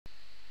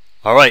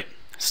All right,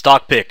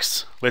 stock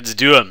picks. Let's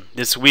do them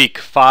this week.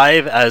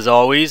 5 as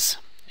always,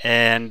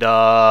 and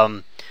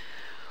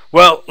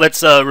well,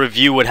 let's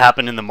review what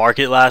happened in the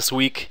market last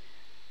week.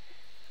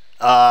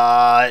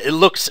 It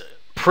looked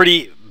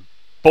pretty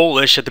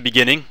bullish at the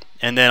beginning,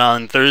 and then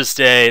on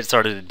Thursday it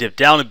started to dip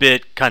down a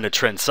bit, kind of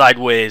trend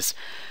sideways.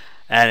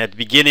 And at the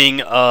beginning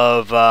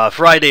of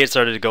Friday, it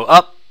started to go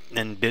up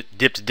and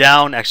dipped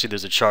down. Actually,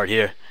 there's a chart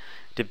here.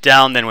 Dipped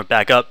down, then went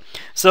back up.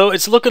 So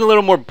it's looking a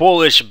little more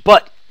bullish,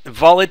 but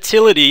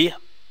volatility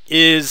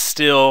is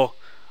still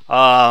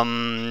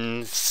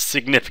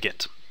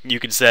significant. You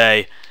could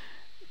say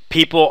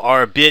people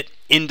are a bit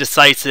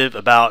indecisive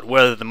about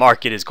whether the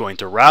market is going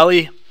to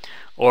rally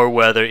or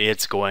whether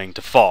it's going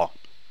to fall.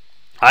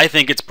 I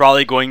think it's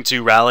probably going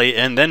to rally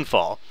and then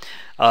fall.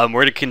 We're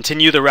going to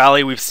continue the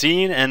rally we've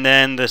seen, and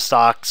then the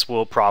stocks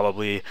will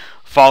probably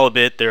fall a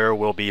bit. There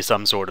will be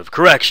some sort of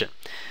correction.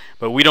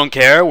 But we don't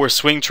care. We're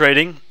swing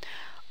trading.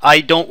 I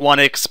don't want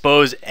to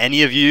expose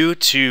any of you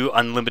to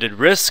unlimited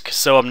risk,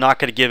 so I'm not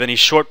going to give any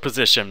short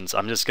positions.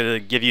 I'm just going to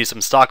give you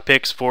some stock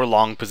picks for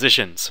long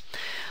positions.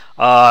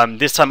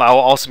 This time I will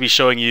also be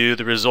showing you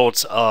the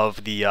results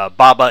of the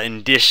Baba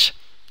and Dish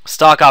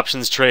stock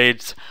options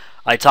trades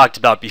I talked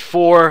about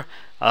before.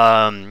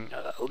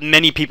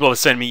 Many people have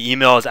sent me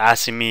emails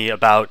asking me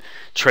about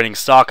trading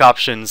stock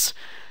options.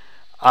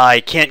 I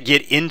can't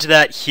get into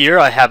that here.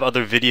 I have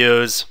other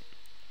videos.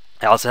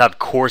 I also have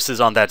courses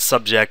on that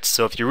subject.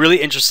 So if you're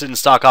really interested in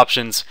stock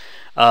options,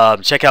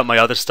 check out my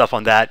other stuff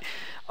on that.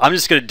 I'm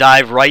just going to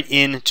dive right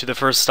into the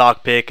first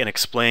stock pick and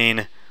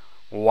explain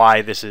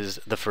why this is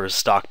the first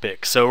stock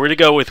pick. So we're going to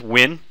go with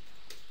Wynn,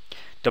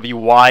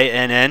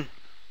 W-Y-N-N.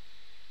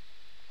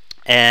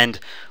 And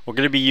we're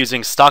going to be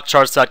using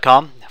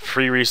stockcharts.com,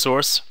 free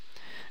resource,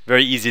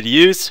 very easy to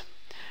use.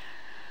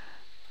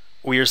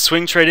 We are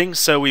swing trading,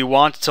 so we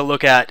want to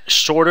look at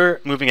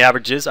shorter moving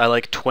averages. I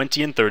like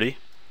 20 and 30.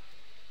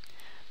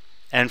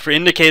 And for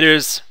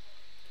indicators,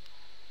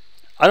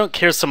 I don't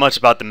care so much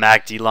about the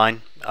MACD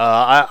line.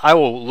 I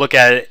will look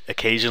at it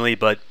occasionally,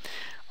 but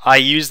I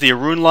use the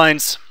Arun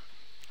lines.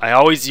 I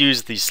always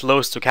use the slow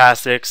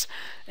stochastics,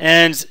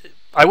 and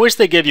I wish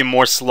they give you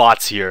more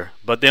slots here,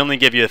 but they only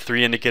give you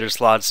 3 indicator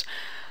slots.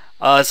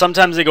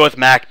 Sometimes they go with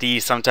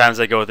MACD, sometimes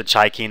they go with the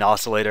Chaikin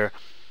oscillator.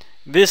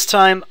 This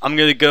time I'm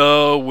going to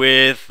go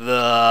with the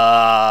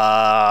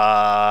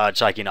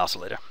Chaikin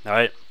oscillator.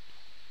 Alright?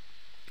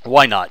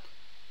 Why not?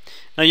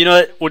 Now you know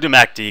what? We'll do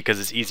MACD because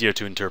it's easier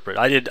to interpret.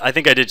 I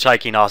think I did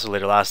Chaikin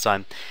oscillator last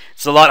time.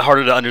 It's a lot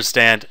harder to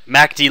understand.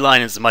 MACD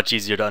line is much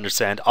easier to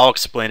understand. I'll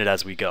explain it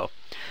as we go.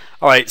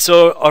 Alright,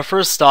 so our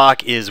first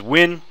stock is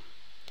Wynn.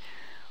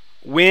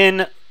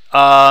 Wynn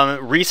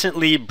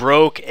recently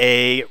broke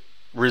a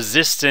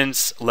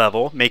resistance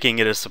level, making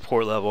it a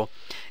support level.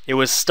 It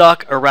was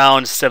stuck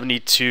around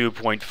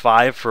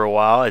 72.5 for a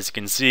while, as you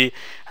can see.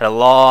 Had a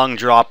long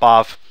drop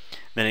off,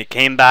 then it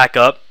came back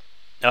up.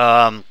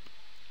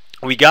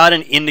 We got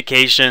an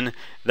indication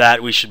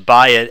that we should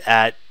buy it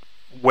at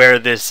where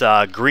this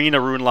green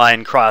Arun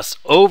line crossed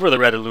over the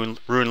red Arun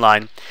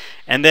line,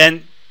 and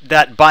then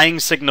that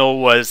buying signal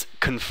was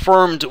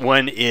confirmed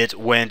when it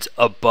went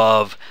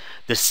above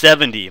the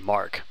 70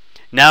 mark.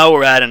 Now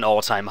we're at an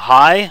all-time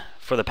high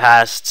for the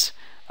past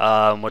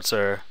for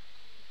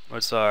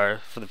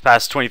the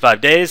past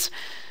 25 days.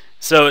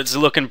 So it's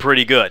looking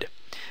pretty good.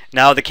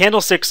 Now the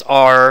candlesticks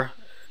are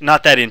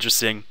not that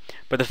interesting,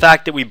 but the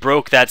fact that we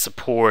broke that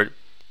support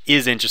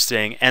is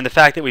interesting, and the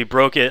fact that we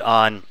broke it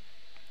on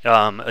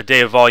a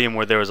day of volume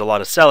where there was a lot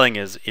of selling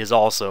is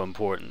also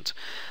important.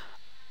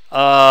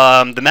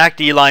 The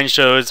MACD line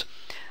shows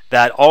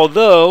that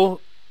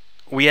although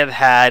we have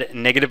had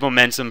negative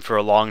momentum for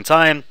a long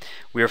time,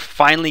 we are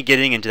finally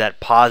getting into that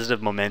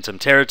positive momentum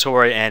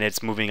territory, and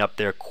it's moving up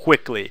there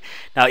quickly.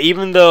 Now,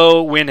 even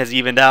though Wynn has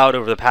evened out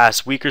over the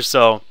past week or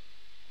so,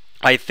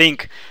 I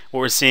think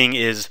what we're seeing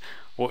is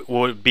what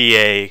would be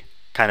a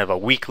kind of a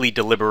weekly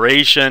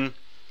deliberation.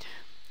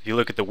 If you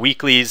look at the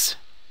weeklies,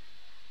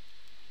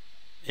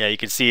 yeah, you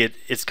can see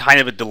it's kind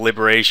of a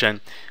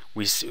deliberation.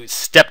 We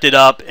stepped it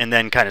up and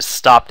then kind of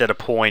stopped at a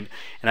point,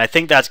 and I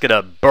think that's going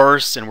to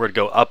burst and we're going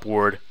to go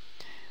upward.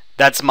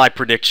 That's my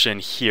prediction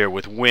here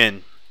with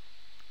Wynn.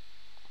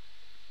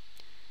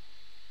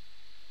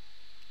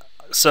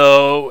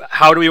 So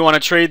how do we want to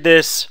trade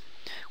this?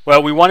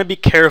 Well, we want to be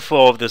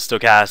careful of the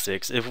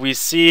stochastics. If we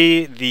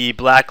see the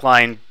black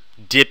line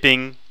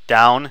dipping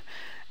down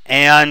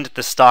and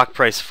the stock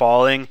price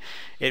falling,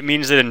 it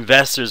means that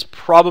investors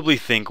probably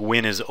think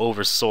Wynn is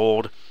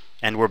oversold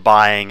and we're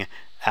buying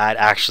at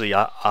actually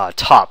a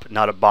top,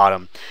 not a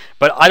bottom.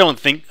 But I don't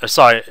think,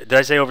 sorry, did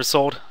I say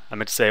oversold? I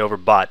meant to say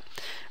overbought.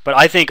 But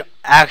I think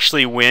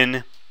actually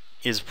Wynn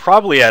is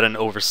probably at an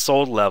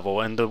oversold level,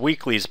 and the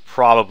weeklies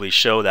probably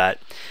show that.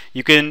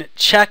 You can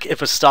check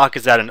if a stock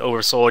is at an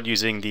oversold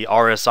using the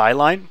RSI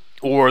line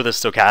or the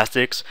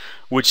stochastics,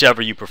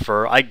 whichever you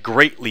prefer. I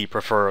greatly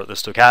prefer the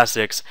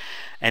stochastics,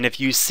 and if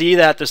you see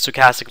that the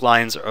stochastic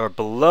lines are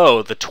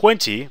below the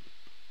 20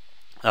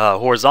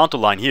 horizontal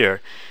line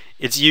here,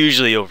 it's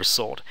usually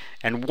oversold.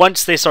 And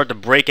once they start to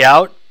break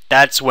out,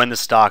 that's when the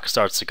stock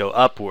starts to go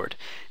upward.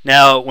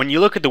 Now, when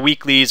you look at the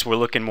weeklies, we're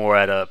looking more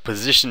at a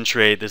position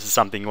trade. This is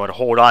something you want to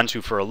hold on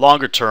to for a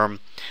longer term.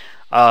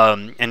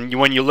 And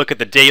when you look at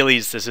the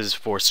dailies, this is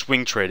for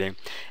swing trading.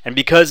 And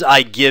because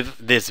I give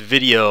this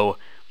video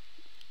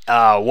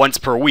once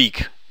per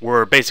week,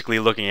 we're basically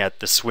looking at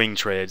the swing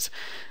trades.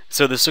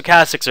 So the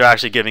stochastics are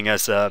actually giving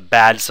us a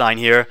bad sign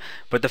here,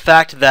 but the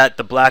fact that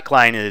the black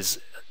line is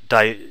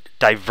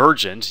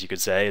divergent, you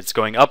could say, it's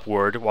going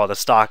upward, while the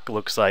stock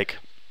looks like,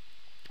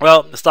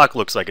 well, the stock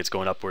looks like it's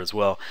going upward as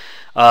well,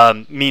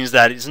 means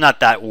that it's not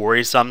that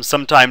worrisome.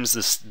 Sometimes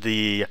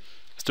the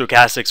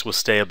stochastics will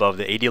stay above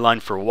the 80 line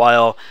for a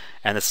while,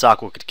 and the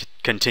stock will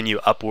continue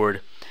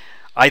upward.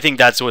 I think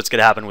that's what's going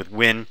to happen with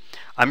WIN.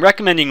 I'm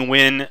recommending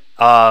WIN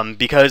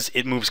because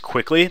it moves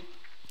quickly,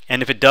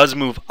 and if it does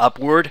move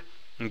upward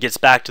and gets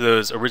back to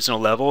those original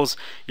levels,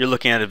 you're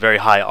looking at a very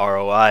high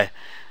ROI.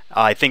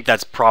 I think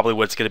that's probably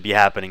what's going to be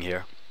happening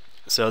here.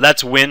 So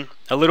that's WIN.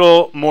 A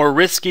little more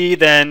risky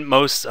than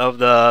most of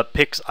the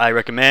picks I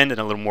recommend, and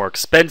a little more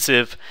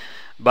expensive,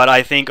 but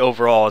I think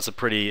overall it's a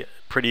pretty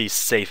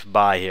safe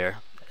buy here,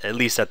 at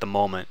least at the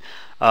moment.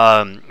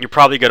 You're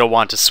probably going to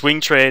want to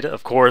swing trade,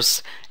 of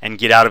course, and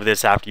get out of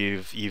this after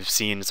you've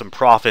seen some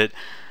profit.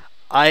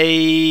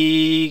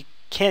 I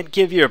can't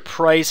give you a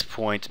price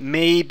point.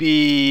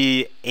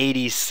 Maybe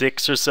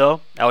 86 or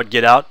so I would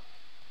get out.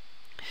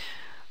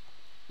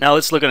 Now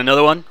let's look at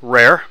another one,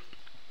 Rare.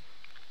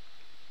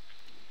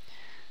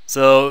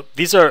 So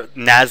these are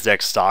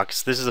NASDAQ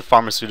stocks. This is a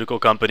pharmaceutical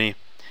company.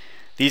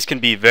 These can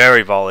be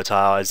very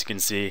volatile, as you can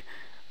see.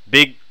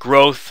 Big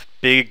growth,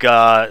 big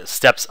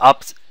steps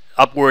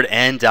upward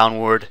and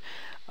downward.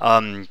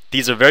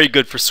 These are very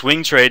good for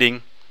swing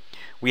trading.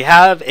 We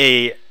have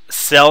a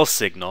sell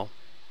signal,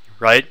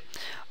 right?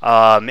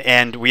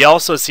 And we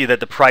also see that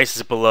the price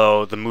is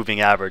below the moving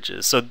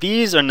averages. So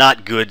these are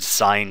not good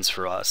signs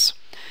for us.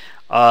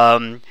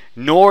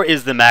 Nor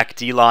is the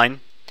MACD line.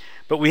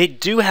 But we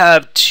do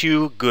have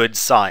two good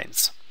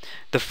signs.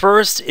 The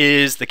first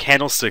is the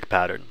candlestick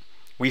pattern.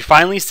 We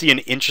finally see an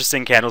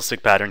interesting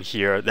candlestick pattern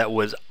here that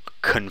was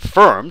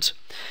confirmed.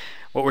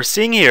 What we're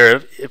seeing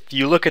here, if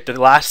you look at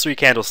the last three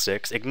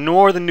candlesticks,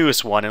 ignore the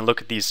newest one and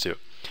look at these two.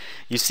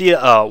 You see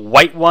a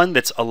white one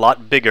that's a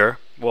lot bigger,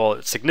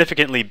 well,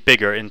 significantly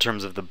bigger in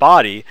terms of the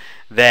body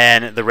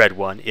than the red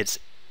one. It's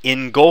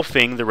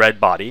engulfing the red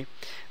body.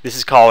 This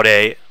is called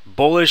a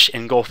bullish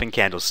engulfing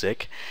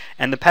candlestick,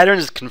 and the pattern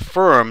is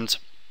confirmed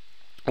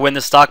when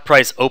the stock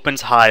price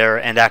opens higher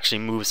and actually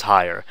moves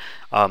higher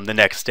the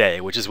next day,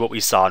 which is what we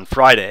saw on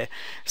Friday.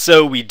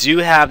 So we do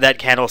have that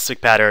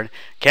candlestick pattern.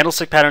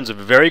 Candlestick patterns are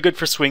very good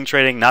for swing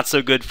trading, not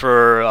so good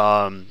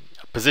for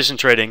position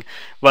trading,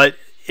 but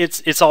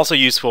it's also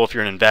useful if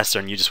you're an investor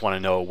and you just want to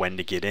know when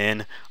to get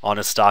in on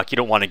a stock. You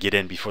don't want to get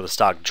in before the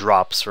stock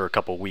drops for a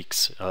couple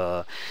weeks.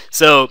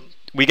 So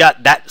we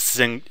got that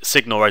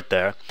signal right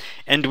there.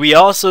 And we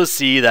also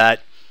see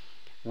that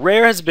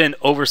Rare has been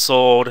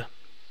oversold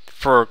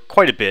for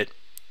quite a bit.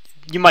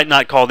 You might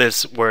not call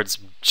this where it's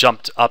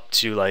jumped up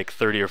to like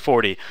 30 or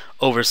 40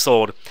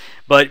 oversold,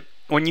 but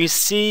when you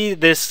see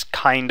this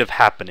kind of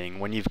happening,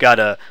 when you've got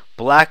a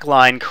black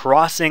line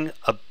crossing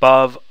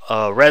above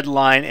a red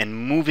line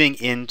and moving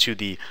into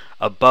the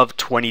above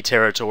 20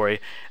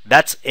 territory,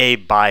 that's a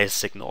buy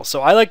signal.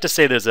 So I like to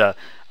say there's a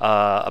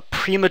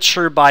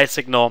premature buy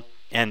signal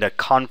and a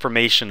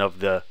confirmation of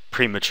the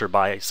premature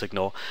buy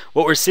signal.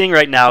 What we're seeing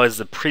right now is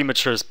the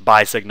premature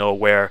buy signal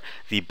where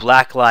the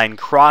black line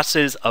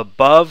crosses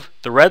above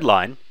the red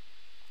line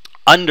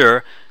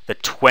under the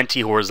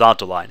 20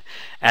 horizontal line.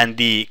 And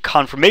the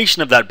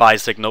confirmation of that buy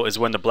signal is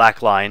when the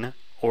black line,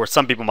 or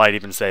some people might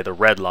even say the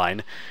red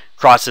line,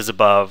 crosses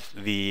above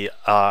the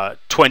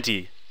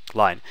 20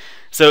 line.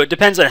 So it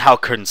depends on how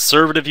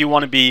conservative you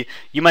want to be.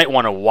 You might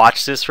want to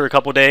watch this for a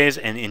couple days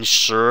and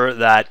ensure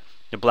that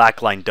the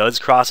black line does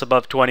cross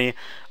above 20.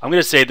 I'm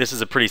going to say this is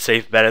a pretty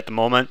safe bet at the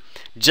moment.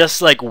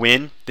 Just like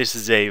WIN, this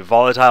is a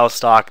volatile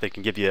stock that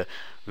can give you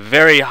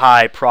very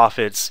high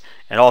profits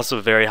and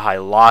also very high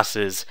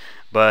losses.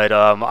 But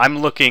I'm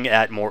looking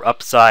at more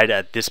upside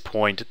at this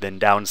point than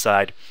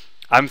downside.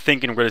 I'm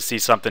thinking we're going to see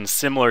something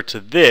similar to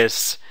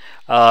this.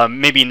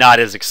 Maybe not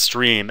as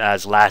extreme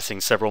as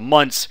lasting several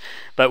months,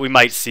 but we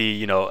might see,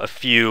 you know, a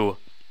few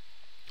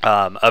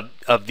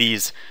of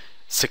these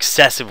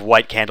successive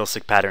white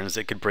candlestick patterns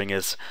that could bring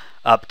us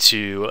up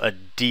to a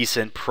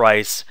decent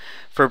price.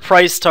 For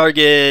price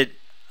target,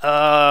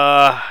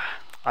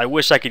 I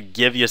wish I could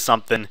give you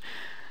something.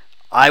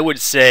 I would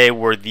say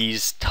where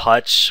these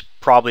touch,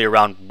 probably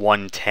around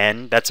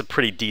 110. That's a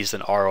pretty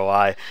decent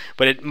ROI,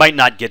 but it might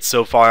not get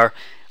so far.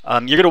 You're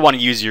going to want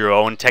to use your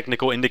own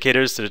technical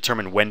indicators to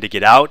determine when to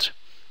get out.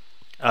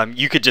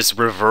 You could just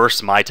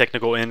reverse my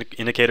technical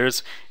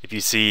indicators if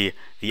you see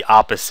the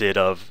opposite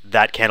of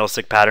that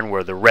candlestick pattern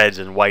where the reds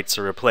and whites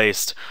are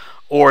replaced,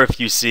 or if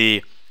you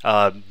see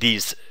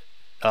these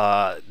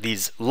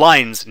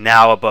lines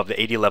now above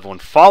the 80 level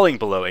and falling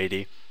below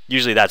 80.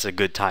 Usually that's a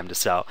good time to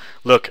sell.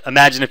 Look,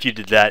 imagine if you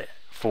did that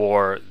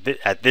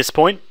at this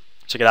point.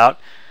 Check it out.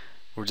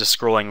 we're just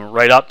scrolling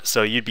right up.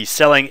 So you'd be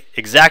selling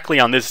exactly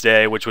on this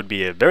day, which would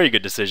be a very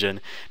good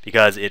decision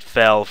because it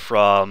fell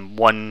from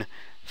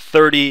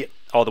 130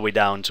 all the way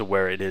down to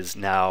where it is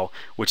now,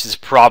 which is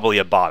probably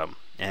a bottom.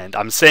 And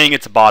I'm saying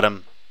it's a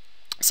bottom.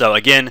 So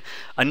again,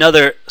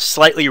 another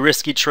slightly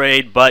risky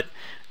trade, but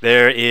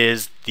there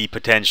is the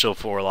potential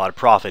for a lot of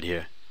profit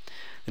here.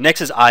 The next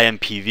is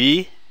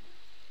IMPV.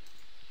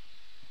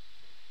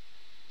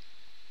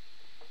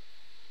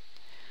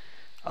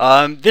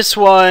 This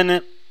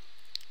one,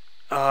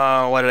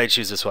 why did I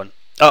choose this one?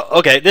 Oh,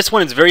 okay, this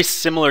one is very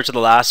similar to the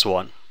last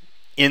one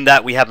in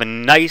that we have a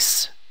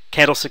nice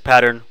candlestick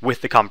pattern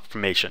with the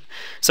confirmation.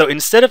 So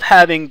instead of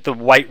having the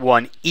white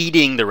one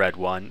eating the red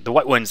one, the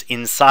white one's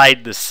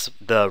inside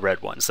the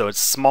red one. So it's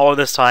smaller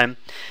this time,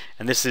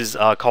 and this is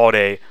called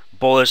a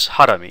bullish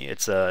harami.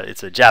 It's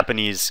a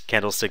Japanese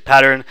candlestick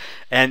pattern,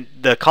 and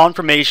the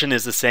confirmation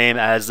is the same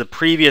as the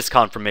previous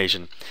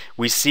confirmation.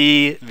 We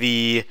see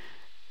the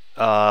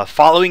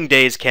following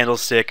day's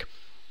candlestick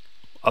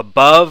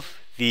above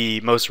the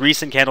most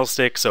recent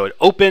candlestick, so it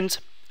opened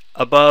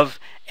above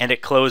and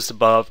it closed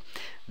above.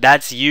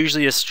 That's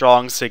usually a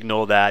strong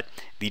signal that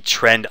the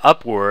trend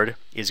upward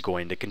is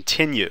going to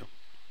continue.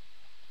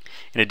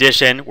 In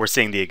addition, we're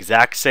seeing the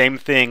exact same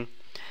thing.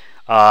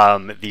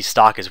 The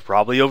stock is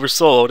probably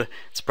oversold.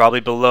 It's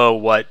probably below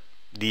what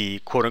the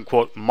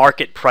quote-unquote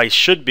market price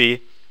should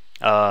be.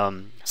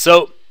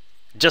 So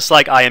just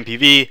like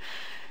IMPV,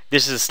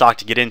 this is a stock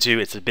to get into.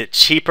 It's a bit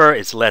cheaper,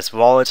 it's less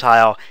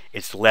volatile,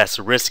 it's less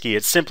risky.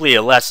 It's simply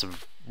a less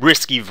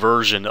risky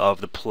version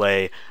of the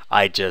play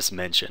I just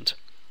mentioned.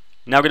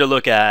 Now we're going to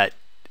look at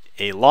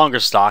a longer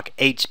stock,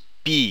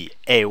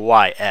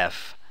 HBAYF.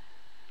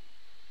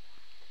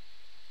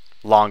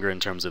 Longer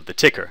in terms of the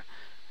ticker.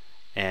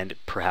 And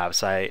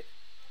perhaps I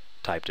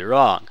typed it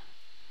wrong.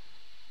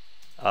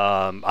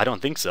 I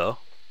don't think so.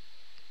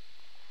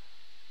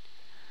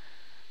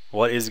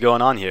 What is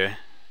going on here?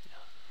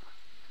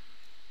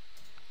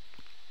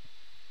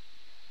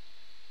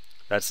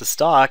 That's the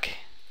stock.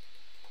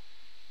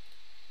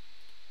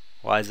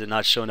 Why is it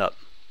not showing up?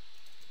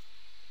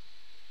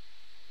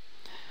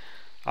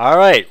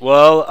 Alright,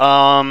 well,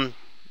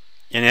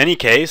 in any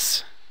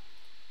case,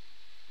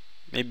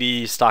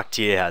 maybe Stock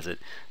TA has it.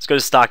 Let's go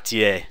to Stock TA.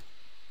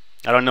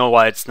 I don't know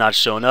why it's not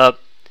showing up.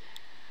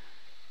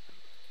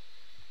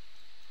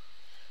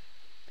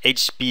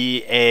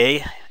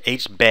 HBAF.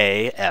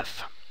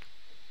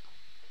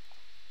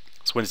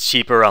 This one's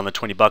cheaper on the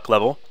 20 buck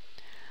level.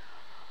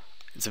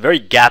 It's a very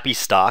gappy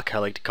stock. I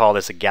like to call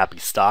this a gappy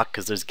stock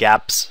because there's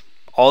gaps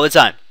all the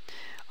time.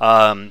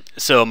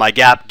 So my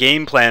gap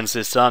game plan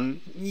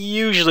system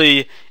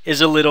usually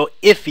is a little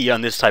iffy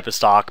on this type of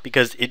stock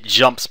because it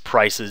jumps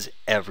prices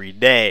every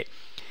day.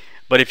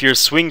 But if you're a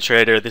swing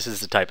trader, this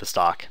is the type of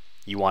stock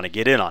you want to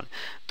get in on.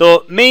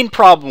 The main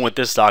problem with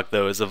this stock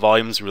though is the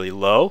volume is really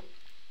low,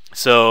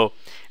 so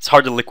it's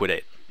hard to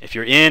liquidate. If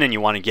you're in and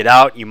you want to get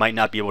out, you might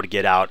not be able to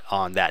get out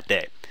on that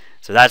day.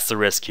 So that's the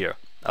risk here.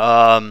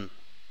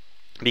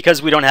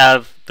 Because we don't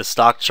have the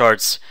stock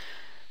charts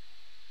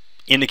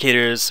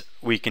indicators,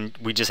 we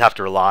just have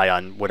to rely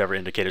on whatever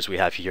indicators we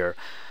have here.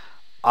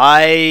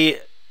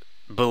 I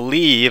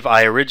believe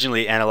I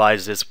originally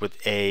analyzed this with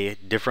a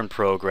different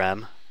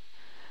program.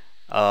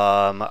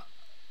 Let's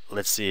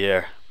see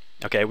here.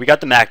 Okay, we got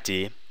the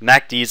MACD.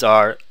 MACDs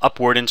are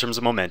upward in terms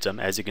of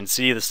momentum. As you can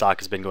see, the stock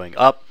has been going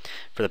up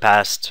for the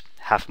past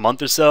half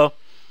month or so.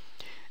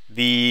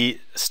 The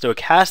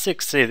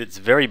stochastics say that it's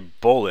very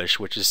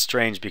bullish, which is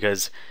strange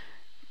because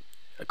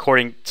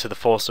according to the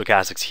full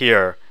stochastics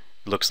here,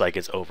 it looks like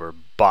it's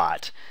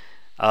overbought.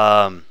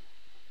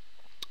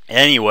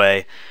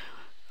 Anyway,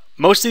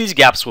 most of these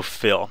gaps will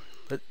fill.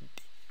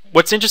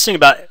 What's interesting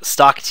about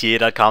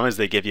StockTA.com is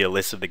they give you a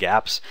list of the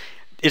gaps.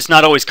 It's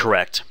not always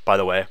correct, by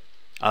the way.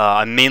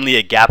 I'm mainly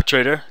a gap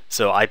trader,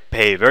 so I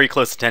pay very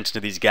close attention to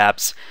these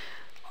gaps.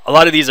 A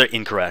lot of these are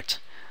incorrect,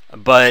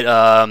 but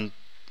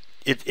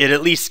it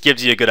at least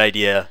gives you a good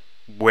idea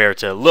where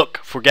to look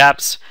for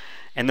gaps.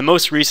 And the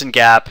most recent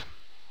gap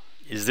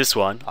is this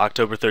one,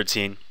 October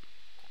 13.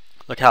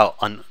 Look how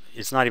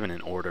it's not even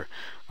in order.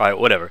 All right,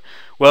 whatever.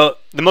 Well,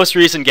 the most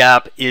recent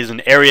gap is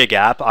an area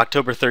gap.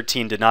 October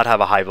 13 did not have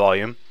a high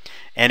volume,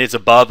 and it's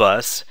above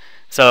us.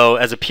 So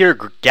as a pure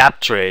gap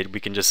trade, we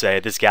can just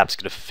say this gap's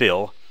going to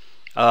fill.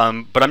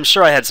 But I'm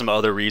sure I had some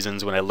other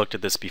reasons when I looked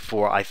at this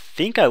before. I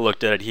think I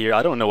looked at it here.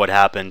 I don't know what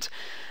happened.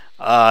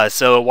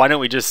 So why don't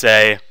we just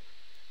say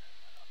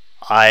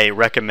I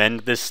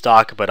recommend this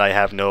stock, but I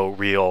have no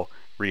real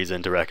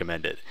reason to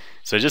recommend it.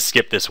 So just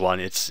skip this one.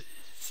 It's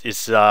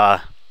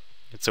a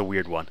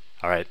weird one.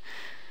 All right.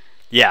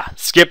 Yeah,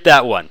 skip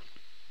that one.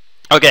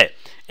 Okay,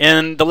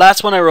 and the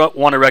last one I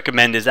want to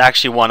recommend is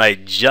actually one I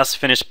just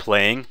finished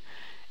playing,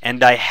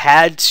 and I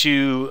had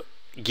to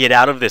get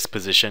out of this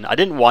position. I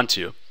didn't want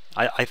to.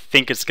 I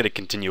think it's going to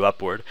continue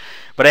upward,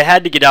 but I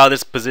had to get out of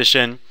this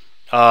position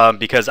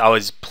because I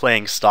was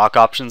playing stock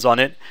options on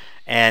it,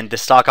 and the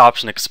stock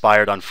option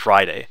expired on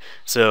Friday.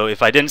 So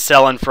if I didn't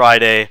sell on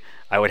Friday,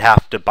 I would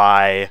have to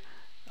buy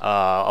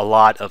a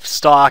lot of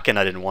stock, and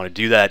I didn't want to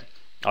do that.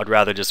 I'd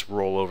rather just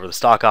roll over the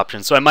stock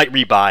option. So I might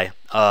rebuy,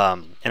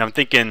 and I'm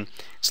thinking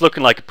it's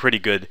looking like a pretty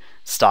good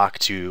stock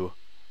to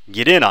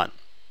get in on.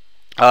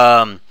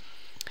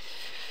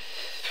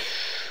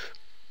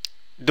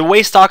 The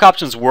way stock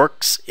options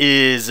works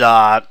is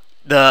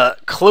the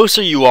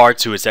closer you are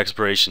to its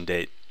expiration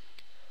date,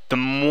 the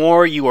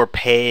more you are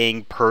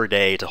paying per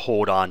day to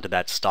hold on to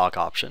that stock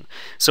option.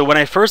 So when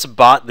I first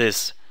bought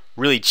this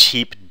really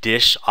cheap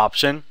Dish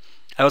option,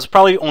 I was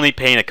probably only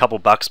paying a couple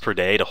bucks per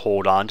day to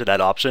hold on to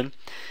that option.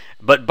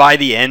 But by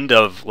the end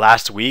of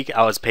last week,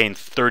 I was paying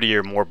 30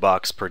 or more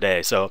bucks per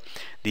day. So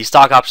the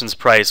stock options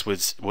price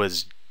was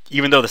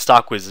even though the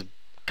stock was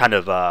kind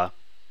of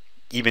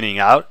evening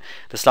out,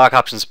 the stock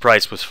options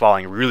price was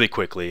falling really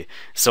quickly,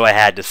 so I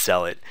had to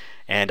sell it.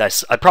 And I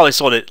probably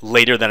sold it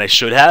later than I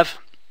should have.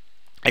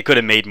 I could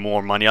have made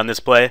more money on this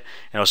play,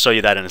 and I'll show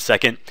you that in a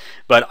second.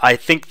 But I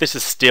think this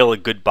is still a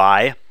good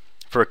buy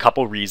for a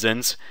couple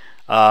reasons.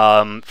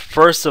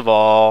 First of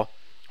all,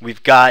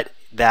 we've got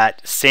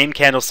that same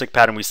candlestick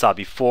pattern we saw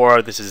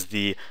before. This is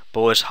the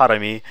bullish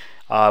Harami.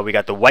 We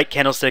got the white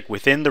candlestick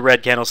within the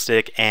red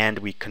candlestick, and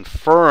we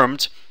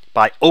confirmed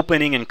by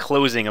opening and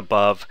closing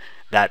above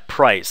that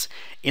price.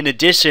 In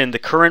addition, the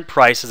current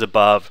price is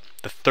above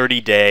the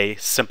 30-day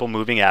simple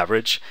moving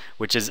average,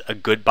 which is a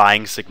good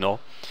buying signal.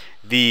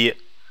 The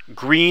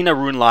green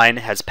Arun line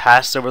has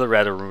passed over the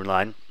red Arun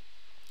line,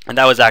 and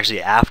that was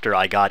actually after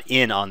I got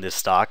in on this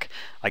stock.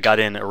 I got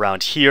in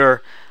around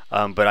here,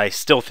 but I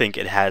still think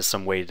it has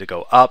some way to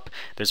go up.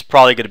 There's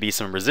probably going to be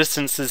some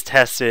resistances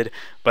tested,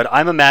 but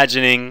I'm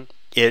imagining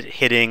it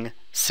hitting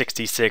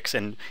 66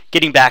 and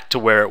getting back to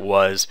where it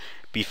was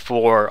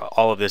before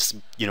all of this,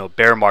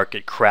 bear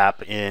market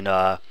crap in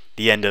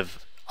the end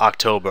of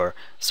October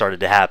started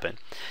to happen.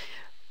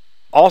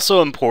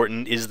 Also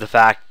important is the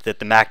fact that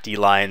the MACD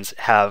lines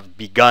have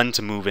begun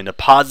to move into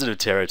positive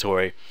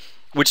territory,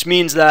 which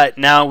means that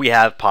now we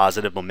have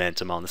positive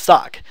momentum on the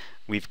stock.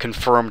 We've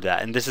confirmed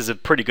that, and this is a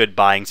pretty good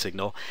buying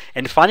signal.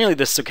 And finally,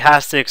 the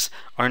stochastics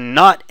are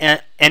not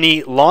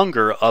any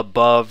longer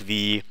above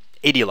the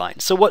 80 line.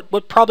 So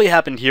what probably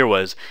happened here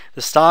was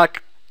the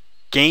stock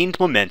gained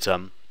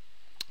momentum.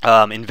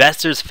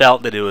 Investors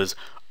felt that it was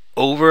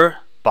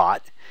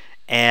overbought,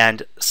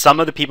 and some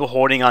of the people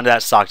holding onto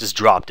that stock just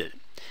dropped it.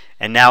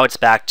 And now it's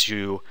back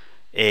to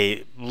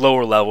a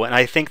lower level, and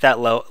I think that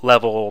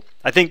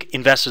I think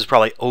investors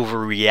probably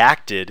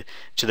overreacted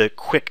to the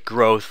quick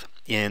growth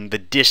in the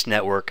Dish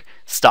Network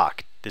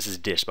stock. This is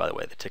Dish, by the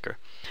way, the ticker.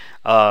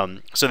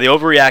 So they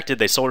overreacted,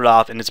 they sold it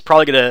off, and it's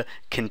probably going to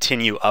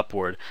continue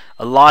upward.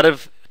 A lot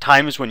of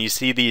times when you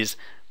see these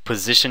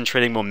position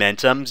trading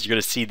momentums, you're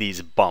going to see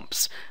these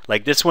bumps.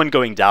 Like this one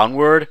going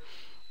downward,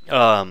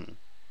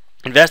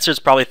 investors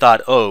probably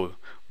thought, oh,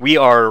 we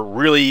are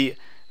really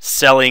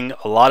selling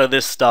a lot of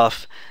this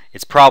stuff.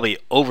 It's probably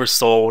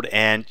oversold,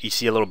 and you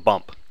see a little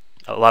bump.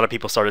 A lot of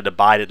people started to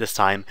buy it at this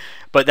time,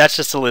 but that's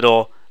just a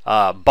little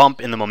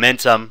bump in the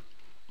momentum,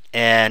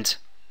 and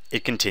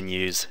it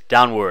continues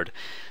downward.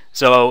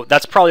 So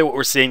that's probably what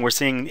we're seeing. We're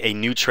seeing a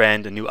new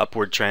trend, a new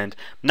upward trend.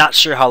 Not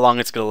sure how long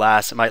it's going to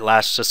last. It might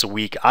last just a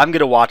week. I'm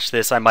going to watch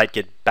this. I might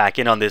get back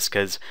in on this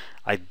because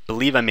I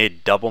believe I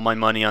made double my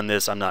money on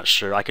this. I'm not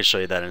sure. I could show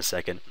you that in a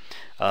second.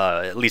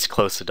 At least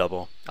close to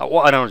double. Well,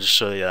 I don't just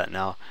show you that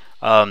now.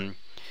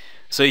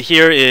 So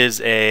here is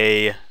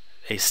a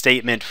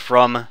statement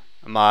from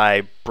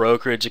my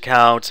brokerage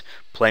account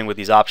playing with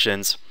these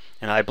options.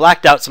 And I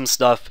blacked out some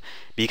stuff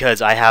because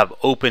I have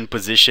open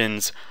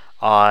positions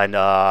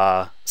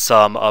on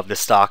some of the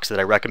stocks that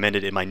I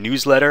recommended in my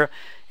newsletter,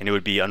 and it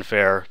would be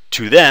unfair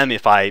to them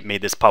if I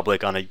made this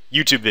public on a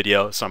YouTube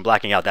video, so I'm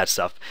blacking out that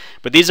stuff.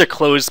 But these are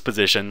closed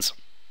positions.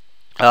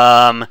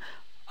 I'm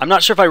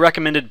not sure if I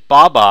recommended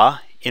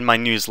Baba in my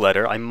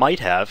newsletter. I might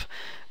have,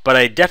 but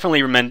I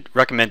definitely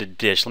recommended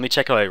Dish. Let me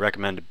check how I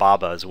recommended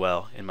Baba as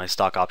well in my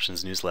stock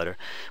options newsletter.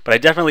 But I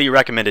definitely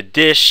recommended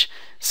Dish,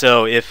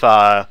 so if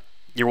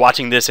you're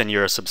watching this and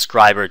you're a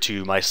subscriber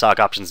to my stock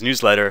options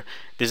newsletter,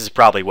 this is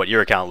probably what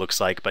your account looks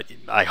like, but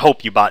I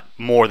hope you bought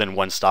more than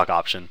one stock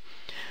option.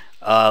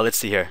 Let's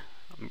see here.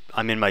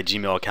 I'm in my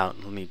Gmail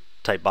account. Let me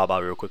type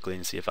Baba real quickly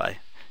and see if I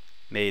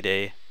made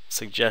a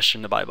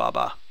suggestion to buy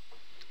Baba.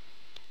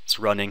 It's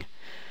running,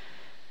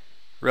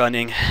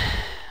 loading,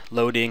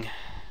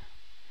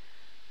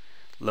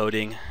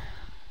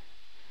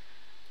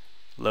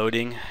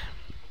 loading.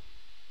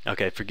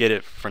 Okay, forget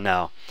it for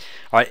now.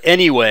 Alright,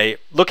 anyway,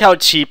 look how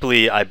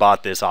cheaply I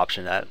bought this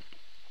option at.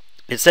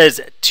 It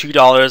says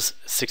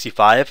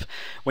 $2.65.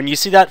 When you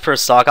see that for a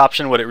stock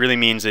option, what it really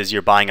means is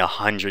you're buying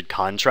 100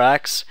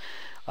 contracts.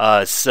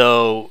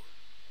 So,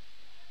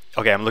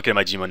 okay, I'm looking at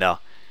my Gmail now.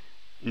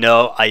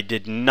 No, I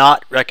did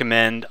not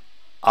recommend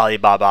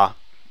Alibaba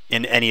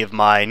in any of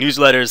my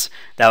newsletters.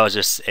 That was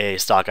just a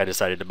stock I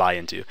decided to buy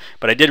into.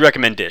 But I did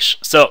recommend Dish.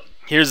 So,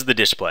 here's the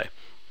Dish play.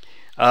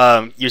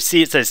 You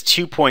see it says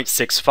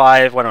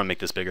 2.65. Why don't I make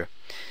this bigger?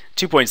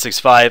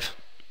 2.65.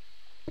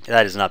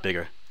 That is not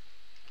bigger.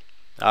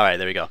 Alright,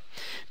 there we go.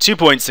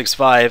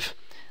 2.65.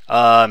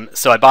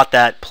 So I bought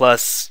that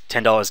plus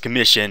 $10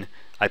 commission.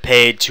 I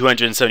paid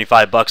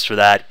 275 bucks for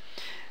that.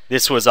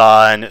 This was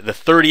on the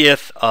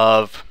 30th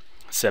of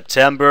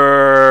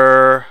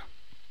September.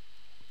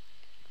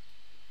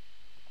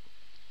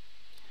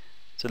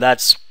 So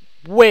that's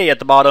way at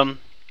the bottom.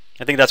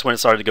 I think that's when it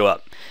started to go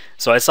up.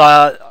 So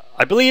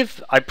I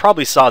believe I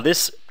probably saw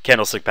this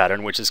candlestick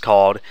pattern, which is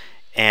called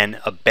an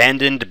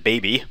abandoned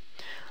baby.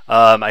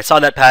 I saw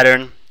that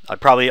pattern. I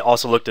probably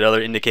also looked at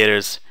other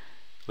indicators.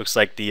 Looks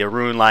like the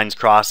Arun lines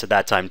crossed at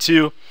that time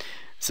too.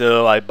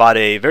 So I bought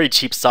a very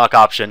cheap stock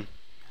option,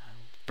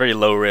 very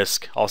low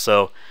risk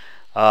also.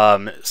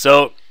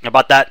 So I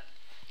bought that,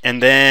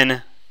 and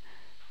then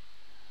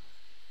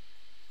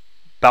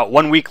about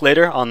 1 week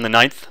later, on the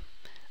 9th,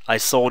 I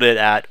sold it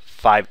at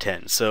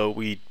 510. So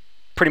we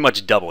pretty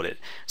much doubled it.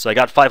 So I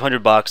got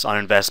 500 bucks on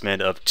an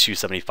investment of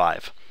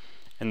 275.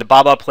 And the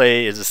Baba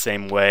play is the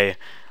same way.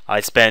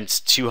 I spent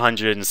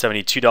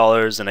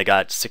 $272 and I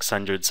got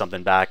 600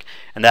 something back,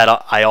 and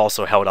that I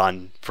also held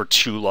on for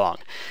too long.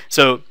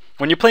 So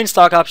when you're playing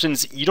stock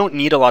options, you don't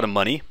need a lot of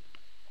money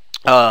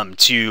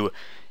to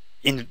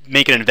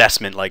make an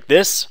investment like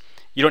this.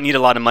 You don't need a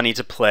lot of money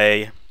to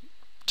play.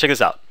 Check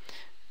this out.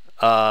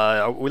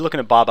 Are we looking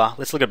at Baba?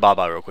 Let's look at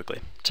Baba real quickly.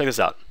 Check this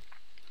out.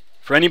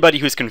 For anybody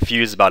who's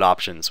confused about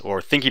options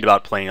or thinking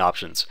about playing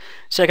options,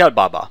 check out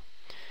Baba.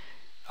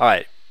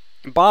 Alright,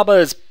 Baba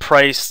is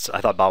priced,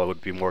 I thought Baba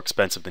would be more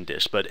expensive than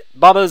Dish, but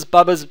Baba's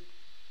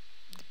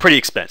pretty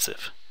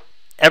expensive.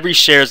 Every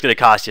share is going to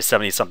cost you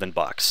 70 something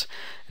bucks.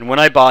 And when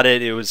I bought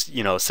it, it was,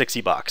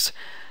 60 bucks.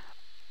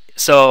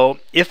 So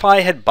if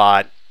I had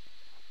bought,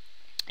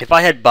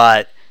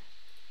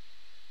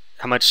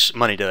 how much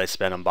money did I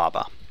spend on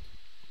Baba?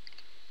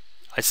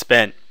 I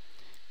spent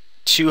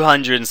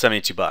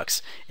 272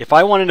 bucks. If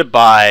I wanted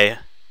to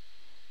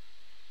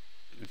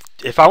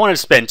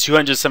spend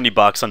 270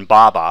 bucks on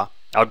Baba,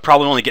 I would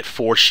probably only get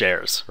 4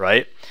 shares,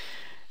 right?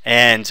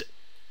 And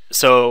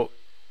so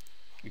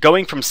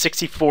going from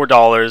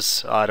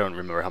 $64, I don't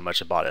remember how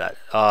much I bought it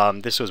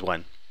at. This was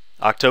when?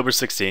 October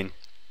 16.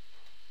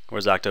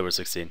 Where's October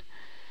 16?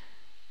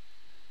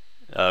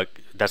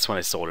 That's when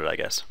I sold it, I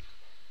guess.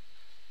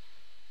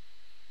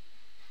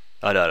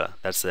 Oh, no,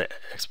 that's the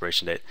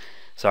expiration date.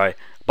 Sorry.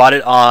 Bought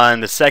it on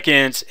the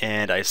 2nd,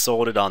 and I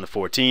sold it on the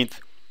 14th.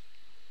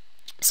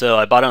 So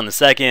I bought it on the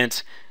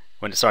 2nd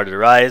when it started to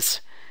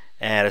rise,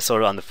 and I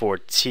sold it on the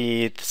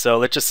 14th. So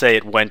let's just say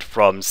it went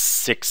from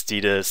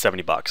 60 to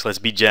 70 bucks. Let's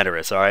be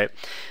generous, all right?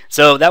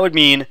 So that would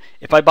mean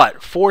if I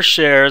bought 4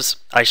 shares,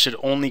 I should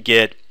only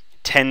get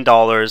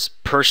 $10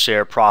 per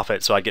share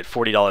profit, so I get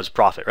 $40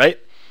 profit, right?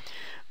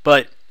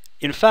 But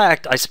in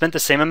fact, I spent the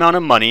same amount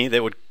of money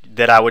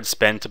that I would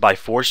spend to buy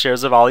 4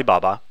 shares of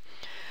Alibaba,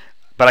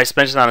 but I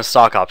spent it on a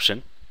stock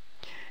option,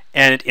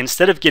 and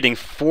instead of getting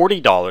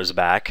 $40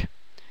 back,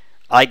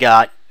 I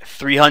got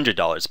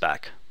 $300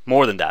 back.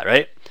 More than that,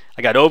 right?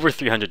 I got over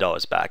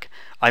 $300 back.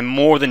 I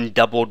more than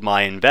doubled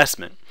my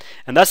investment.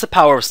 And that's the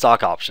power of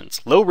stock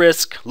options. Low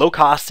risk, low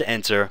cost to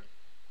enter,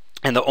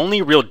 and the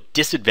only real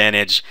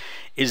disadvantage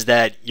is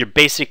that you're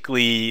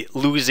basically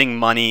losing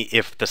money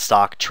if the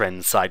stock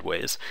trends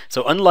sideways.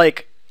 So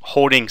unlike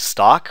holding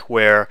stock,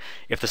 where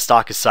if the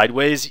stock is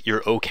sideways,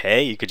 you're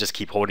okay, you could just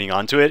keep holding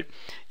on to it.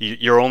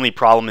 Your only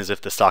problem is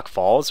if the stock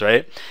falls,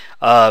 right?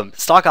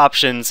 Stock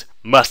options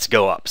must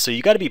go up. So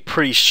you got to be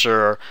pretty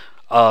sure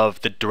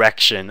of the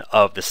direction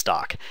of the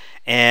stock.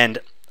 And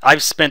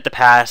I've spent the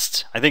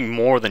past, I think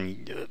more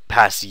than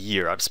past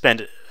year, I've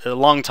spent a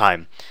long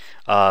time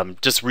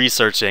just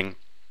researching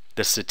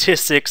the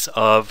statistics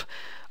of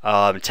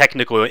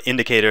technical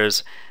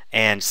indicators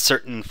and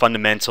certain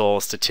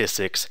fundamental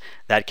statistics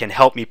that can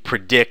help me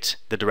predict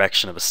the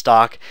direction of a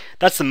stock.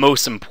 That's the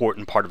most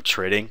important part of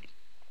trading.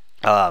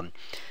 The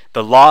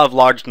law of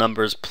large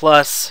numbers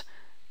plus,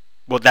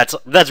 well,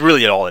 that's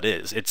really all it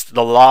is. It's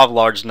the law of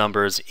large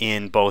numbers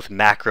in both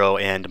macro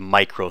and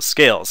micro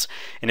scales.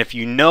 And if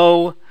you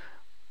know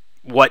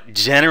what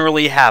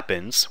generally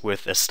happens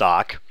with a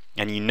stock,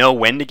 and you know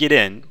when to get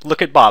in,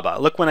 look at Baba.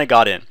 Look when I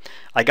got in.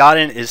 I got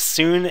in as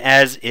soon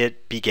as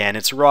it began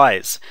its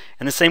rise.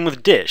 And the same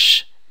with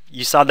Dish.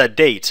 You saw that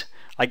date.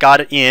 I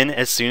got it in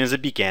as soon as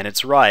it began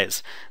its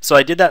rise. So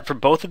I did that for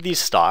both of these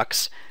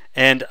stocks,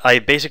 and I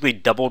basically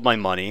doubled my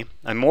money.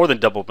 I more than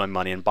doubled my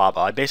money in Baba.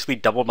 I basically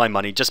doubled my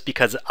money just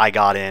because I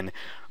got in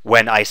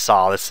when I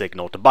saw the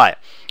signal to buy it.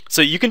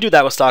 So you can do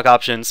that with stock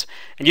options,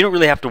 and you don't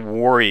really have to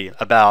worry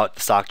about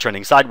the stock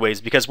trending sideways,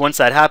 because once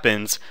that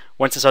happens,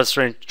 once it starts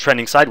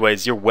trending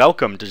sideways, you're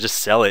welcome to just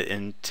sell it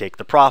and take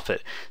the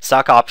profit.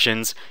 Stock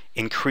options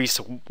increase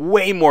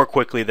way more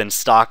quickly than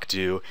stock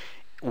do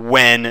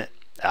when,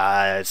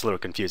 it's a little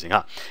confusing,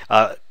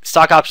 huh?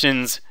 Stock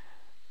options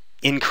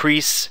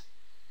increase,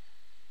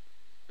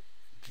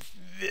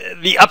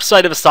 the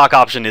upside of a stock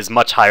option is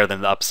much higher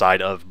than the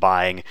upside of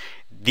buying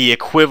the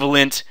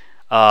equivalent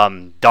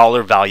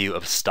dollar value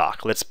of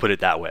stock. Let's put it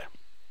that way.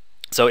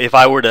 So if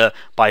I were to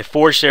buy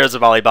 4 shares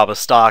of Alibaba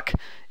stock,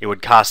 it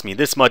would cost me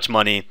this much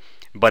money,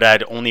 but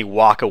I'd only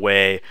walk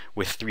away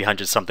with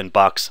 300 something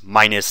bucks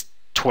minus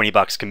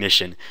 $20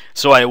 commission,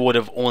 so I would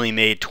have only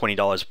made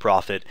 $20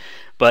 profit.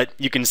 But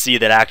you can see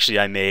that actually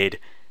I made,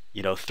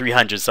 you know,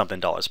 $300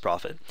 something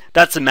profit.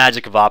 That's the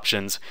magic of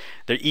options.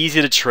 They're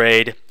easy to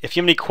trade. If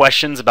you have any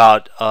questions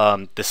about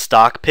the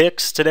stock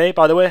picks today,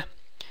 by the way,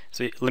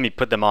 so let me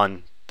put them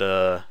on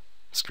the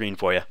screen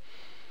for you.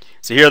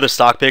 So here are the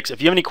stock picks.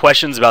 If you have any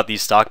questions about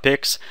these stock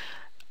picks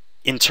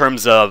in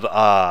terms of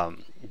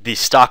the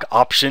stock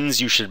options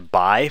you should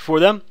buy for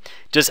them,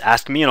 just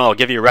ask me and I'll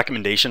give you a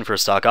recommendation for a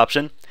stock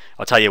option.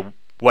 I'll tell you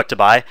what to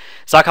buy.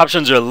 Stock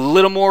options are a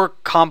little more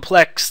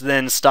complex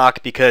than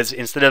stock because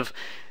instead of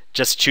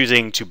just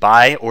choosing to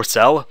buy or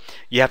sell,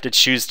 you have to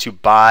choose to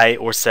buy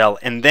or sell,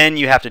 and then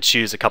you have to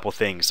choose a couple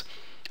things.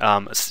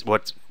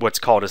 What's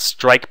called a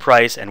strike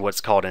price and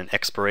what's called an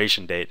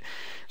expiration date.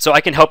 So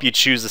I can help you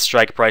choose the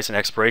strike price and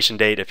expiration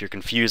date if you're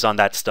confused on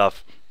that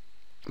stuff.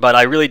 But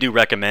I really do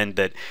recommend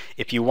that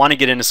if you want to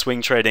get into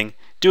swing trading,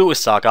 do it with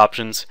stock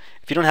options.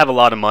 If you don't have a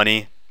lot of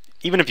money,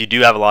 even if you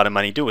do have a lot of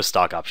money, do it with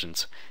stock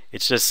options.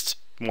 It's just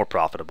more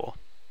profitable.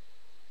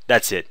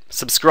 That's it.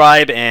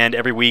 Subscribe, and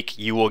every week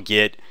you will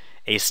get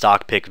a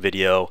stock pick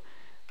video,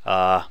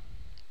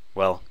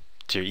 well,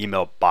 to your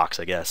email box,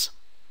 I guess.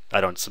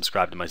 I don't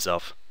subscribe to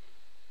myself.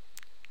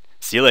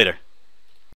 See you later.